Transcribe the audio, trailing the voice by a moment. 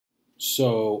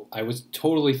So I was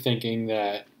totally thinking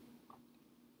that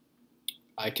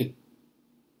I could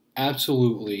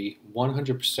absolutely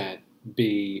 100%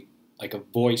 be like a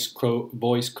voice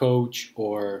coach,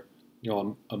 or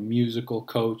a musical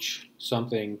coach,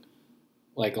 something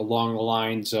like along the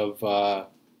lines of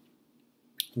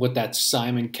what that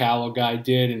Simon Cowell guy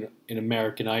did in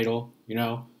American Idol.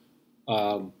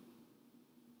 Um,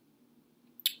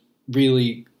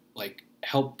 really like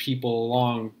help people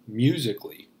along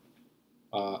musically.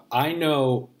 I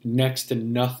know next to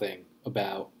nothing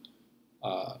about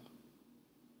uh,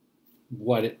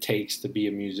 what it takes to be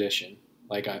a musician.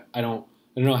 Like I don't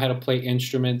know how to play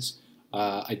instruments.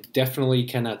 I definitely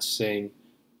cannot sing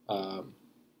um,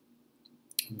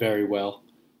 very well,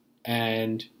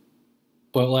 and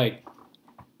but like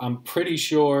I'm pretty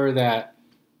sure that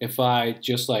if I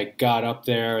just like got up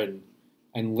there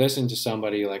and listened to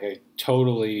somebody, like I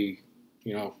totally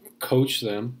coach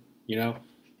them,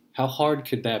 how hard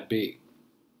could that be?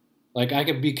 Like I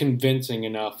could be convincing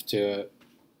enough to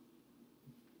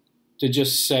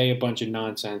just say a bunch of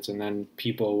nonsense, and then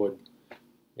people would,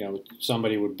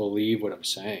 somebody would believe what I'm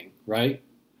saying, right?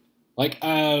 Like,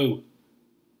 oh,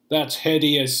 that's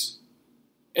hideous.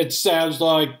 It sounds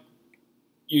like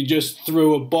you just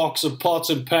threw a box of pots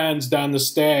and pans down the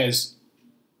stairs.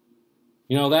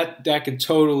 That could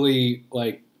totally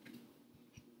like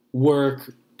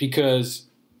work, because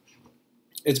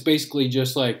it's basically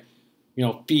just like,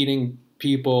 feeding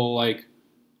people like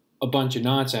a bunch of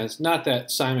nonsense. Not that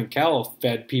Simon Cowell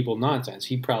fed people nonsense.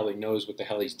 He probably knows what the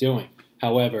hell he's doing.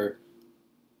 However,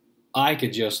 I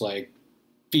could just like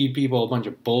feed people a bunch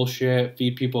of bullshit,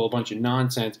 feed people a bunch of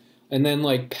nonsense, and then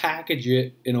like package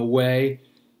it in a way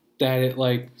that it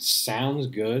like sounds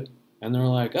good, and they're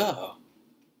like, oh,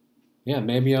 yeah,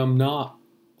 maybe I'm not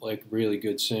like really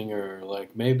good singer, or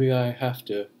like maybe I have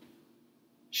to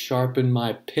sharpen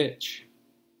my pitch,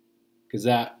 because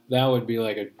that would be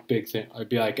like a big thing. I'd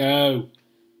be like, oh,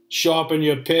 sharpen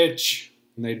your pitch,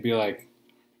 and they'd be like,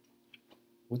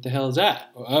 what the hell is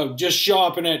that? Oh, just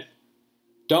sharpen it.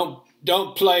 Don't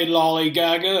play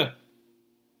lollygagger.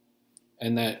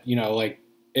 And that, like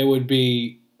it would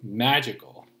be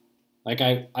magical. Like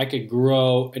I could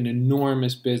grow an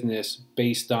enormous business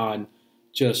based on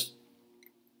just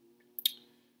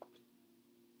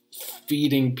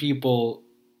feeding people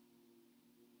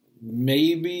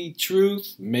maybe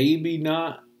truth, maybe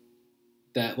not.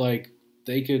 That like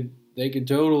they could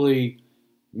totally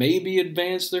maybe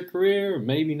advance their career,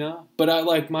 maybe not. But I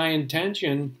like my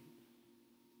intention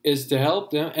is to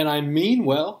help them, and I mean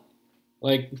well.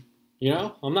 Like,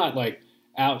 I'm not like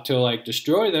out to like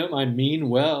destroy them. I mean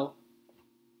well,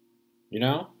 you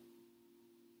know?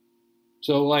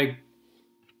 So like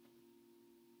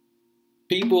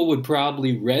people would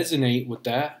probably resonate with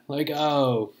that. Like,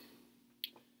 oh,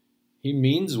 he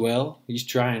means well. He's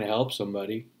trying to help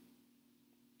somebody,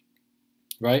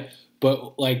 right?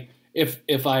 But like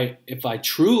if I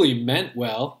truly meant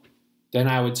well, then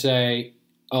I would say,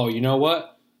 "Oh, you know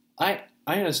what? I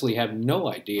honestly have no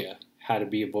idea how to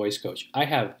be a voice coach. I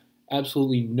have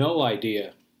absolutely no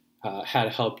idea how to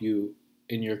help you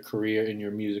in your career, in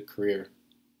your music career.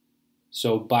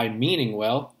 So by meaning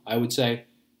well, I would say,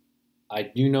 I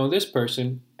do know this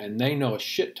person, and they know a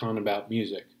shit ton about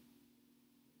music.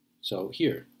 So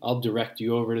here, I'll direct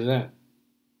you over to them."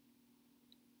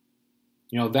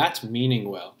 That's meaning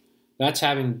well. That's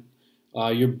having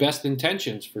your best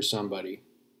intentions for somebody.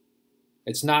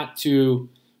 It's not to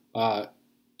uh,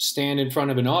 stand in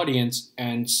front of an audience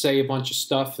and say a bunch of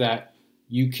stuff that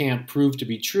you can't prove to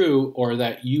be true, or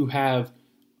that you have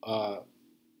uh,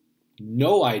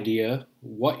 no idea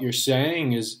what you're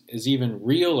saying is even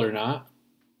real or not,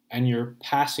 and you're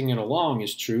passing it along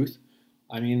as truth.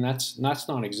 I mean, that's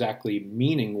not exactly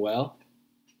meaning well,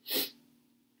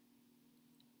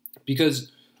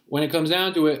 because when it comes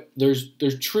down to it,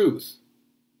 there's truth,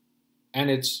 and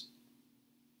it's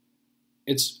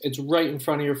right in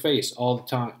front of your face all the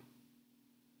time,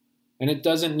 and it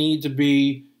doesn't need to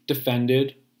be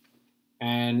defended,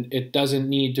 and it doesn't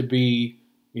need to be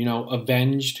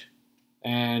avenged,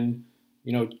 and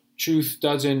truth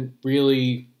doesn't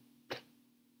really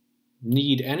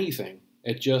need anything.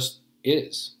 It just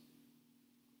is,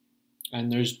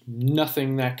 and there's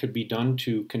nothing that could be done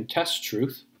to contest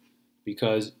truth,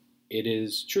 because it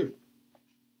is true.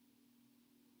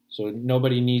 So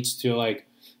nobody needs to like,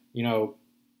 you know,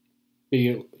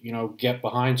 be get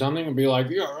behind something and be like,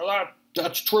 yeah,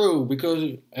 that's true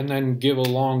because, and then give a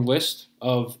long list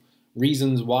of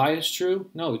reasons why it's true.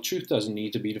 No, the truth doesn't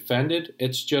need to be defended.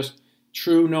 It's just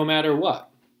true no matter what.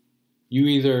 You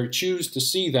either choose to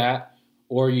see that,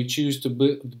 or you choose to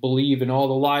believe in all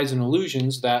the lies and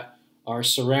illusions that are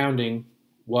surrounding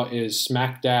what is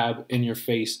smack dab in your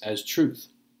face as truth.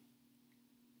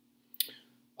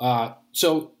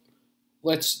 So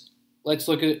let's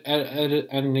look at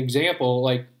an example.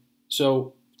 Like,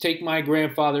 so take my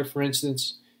grandfather, for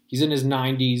instance. He's in his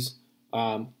 90s.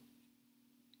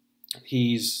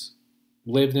 He's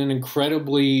lived an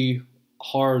incredibly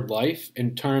hard life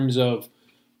in terms of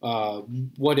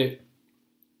what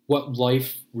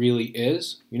life really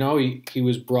is. You know, he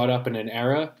was brought up in an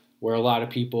era where a lot of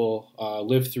people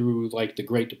lived through like the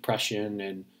Great Depression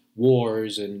and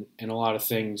wars and a lot of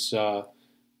things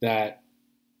that,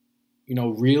 you know,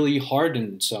 really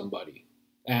hardened somebody.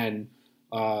 And,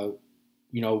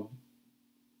 you know,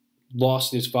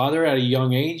 lost his father at a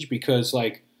young age because,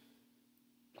 like,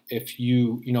 if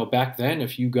you know, back then,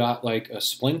 if you got like a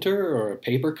splinter or a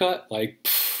paper cut, like,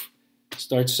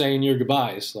 start saying your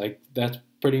goodbyes. Like, that's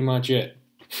pretty much it.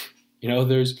 You know,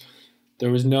 there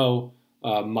was no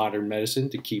modern medicine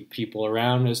to keep people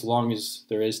around as long as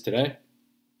there is today.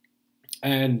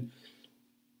 And,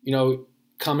 you know,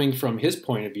 coming from his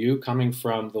point of view, coming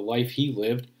from the life he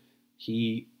lived,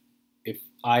 if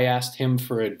I asked him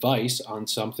for advice on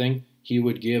something, he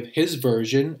would give his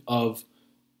version of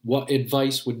what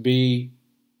advice would be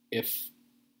if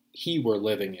he were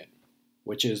living it,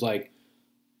 which is like,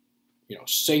 you know,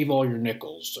 save all your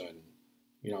nickels and,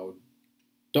 you know,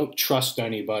 don't trust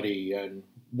anybody and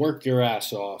work your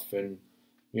ass off and,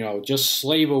 you know, just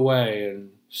slave away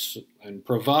and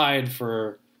provide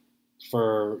for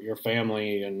your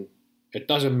family, and it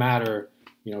doesn't matter,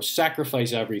 you know,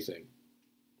 sacrifice everything,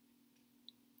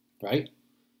 right?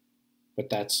 But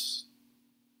that's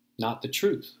not the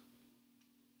truth.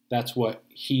 That's what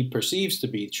he perceives to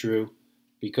be true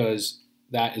because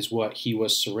that is what he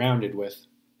was surrounded with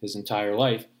his entire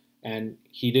life. And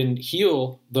he didn't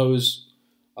heal those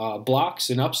blocks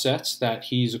and upsets that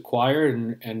he's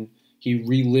acquired, and he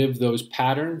relived those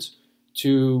patterns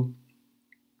to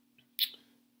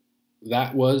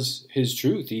that was his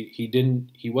truth.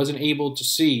 He wasn't able to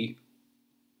see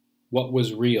what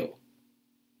was real,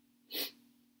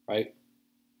 right?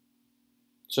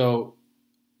 So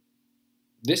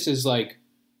this is like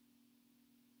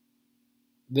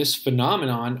this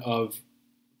phenomenon of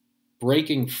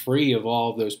breaking free of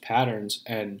all of those patterns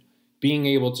and being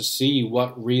able to see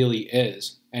what really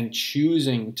is and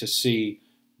choosing to see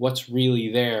what's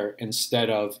really there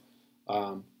instead of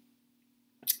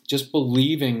just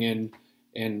believing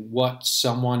in what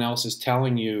someone else is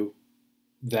telling you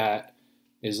that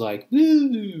is like,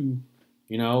 woo,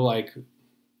 you know, like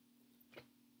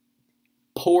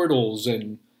portals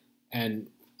and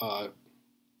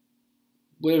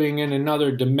living in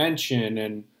another dimension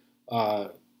and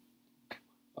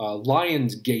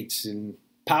lion's gates and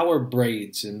power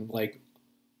braids and like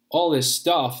all this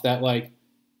stuff that like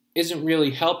isn't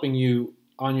really helping you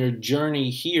on your journey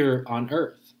here on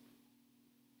earth,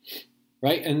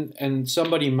 right? And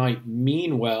somebody might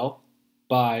mean well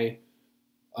by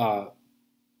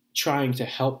trying to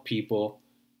help people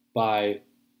by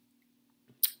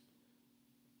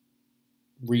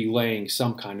relaying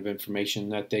some kind of information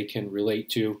that they can relate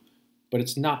to, but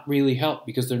it's not really help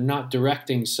because they're not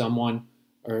directing someone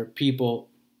or people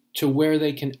to where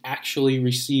they can actually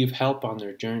receive help on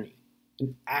their journey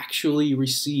and actually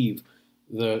receive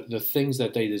the things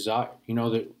that they desire, you know,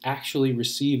 that actually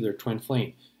receive their twin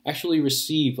flame, actually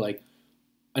receive like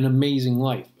an amazing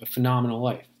life, a phenomenal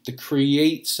life, to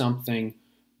create something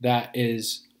that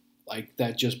is like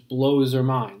that just blows their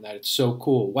mind, that it's so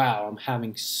cool. Wow, I'm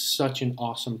having such an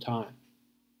awesome time.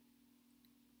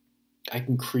 I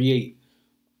can create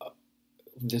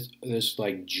this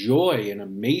like joy and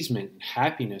amazement and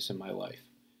happiness in my life.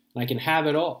 And I can have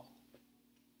it all.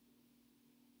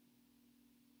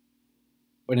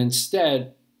 But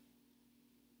instead,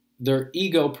 their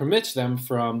ego permits them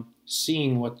from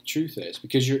seeing what the truth is,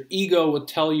 because your ego will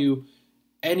tell you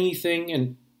anything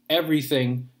and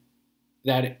everything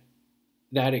that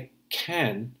it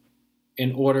can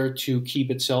in order to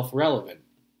keep itself relevant.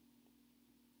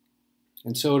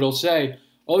 And so it'll say,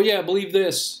 oh yeah, believe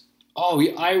this. Oh,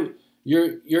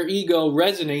 your ego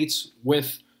resonates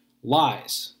with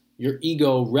lies. Your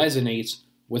ego resonates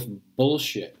with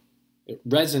bullshit. It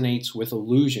resonates with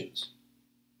illusions.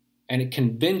 And it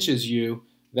convinces you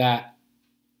that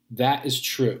that is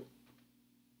true.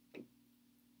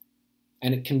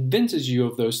 And it convinces you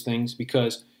of those things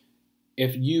because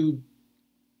if you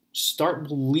start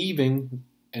believing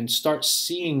and start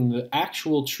seeing the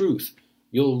actual truth,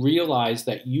 you'll realize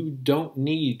that you don't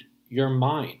need your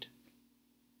mind.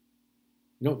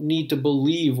 You don't need to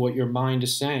believe what your mind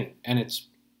is saying. And it's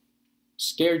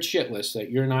scared shitless that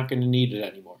you're not going to need it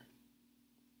anymore.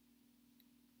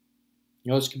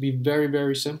 You know, this can be very,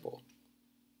 very simple.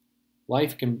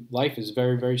 Life is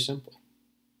very, very simple.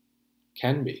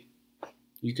 Can be.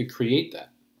 You could create that.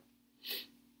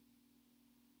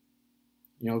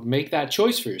 You know, make that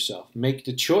choice for yourself. Make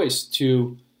the choice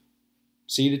to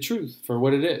see the truth for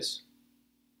what it is.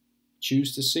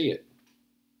 Choose to see it.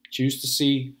 Choose to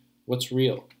see what's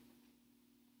real.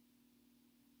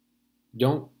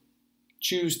 Don't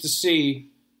choose to see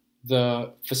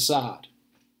the facade.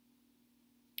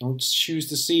 Don't choose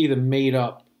to see the made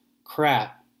up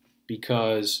crap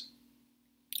because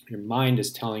your mind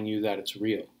is telling you that it's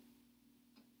real.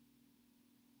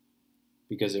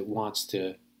 Because it wants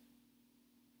to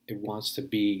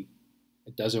be,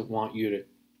 it doesn't want you to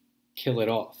kill it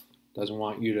off. It doesn't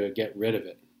want you to get rid of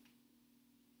it.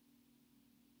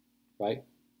 Right?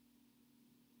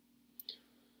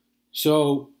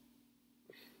 So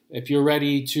if you're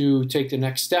ready to take the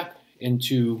next step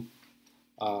into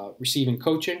receiving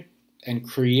coaching and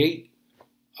create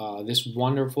this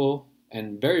wonderful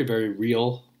and very, very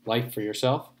real life for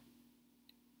yourself,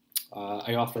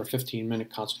 I offer a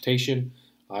 15-minute consultation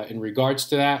in regards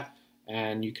to that.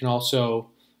 And you can also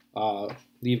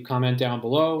leave a comment down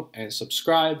below and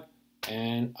subscribe.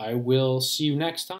 And I will see you next time.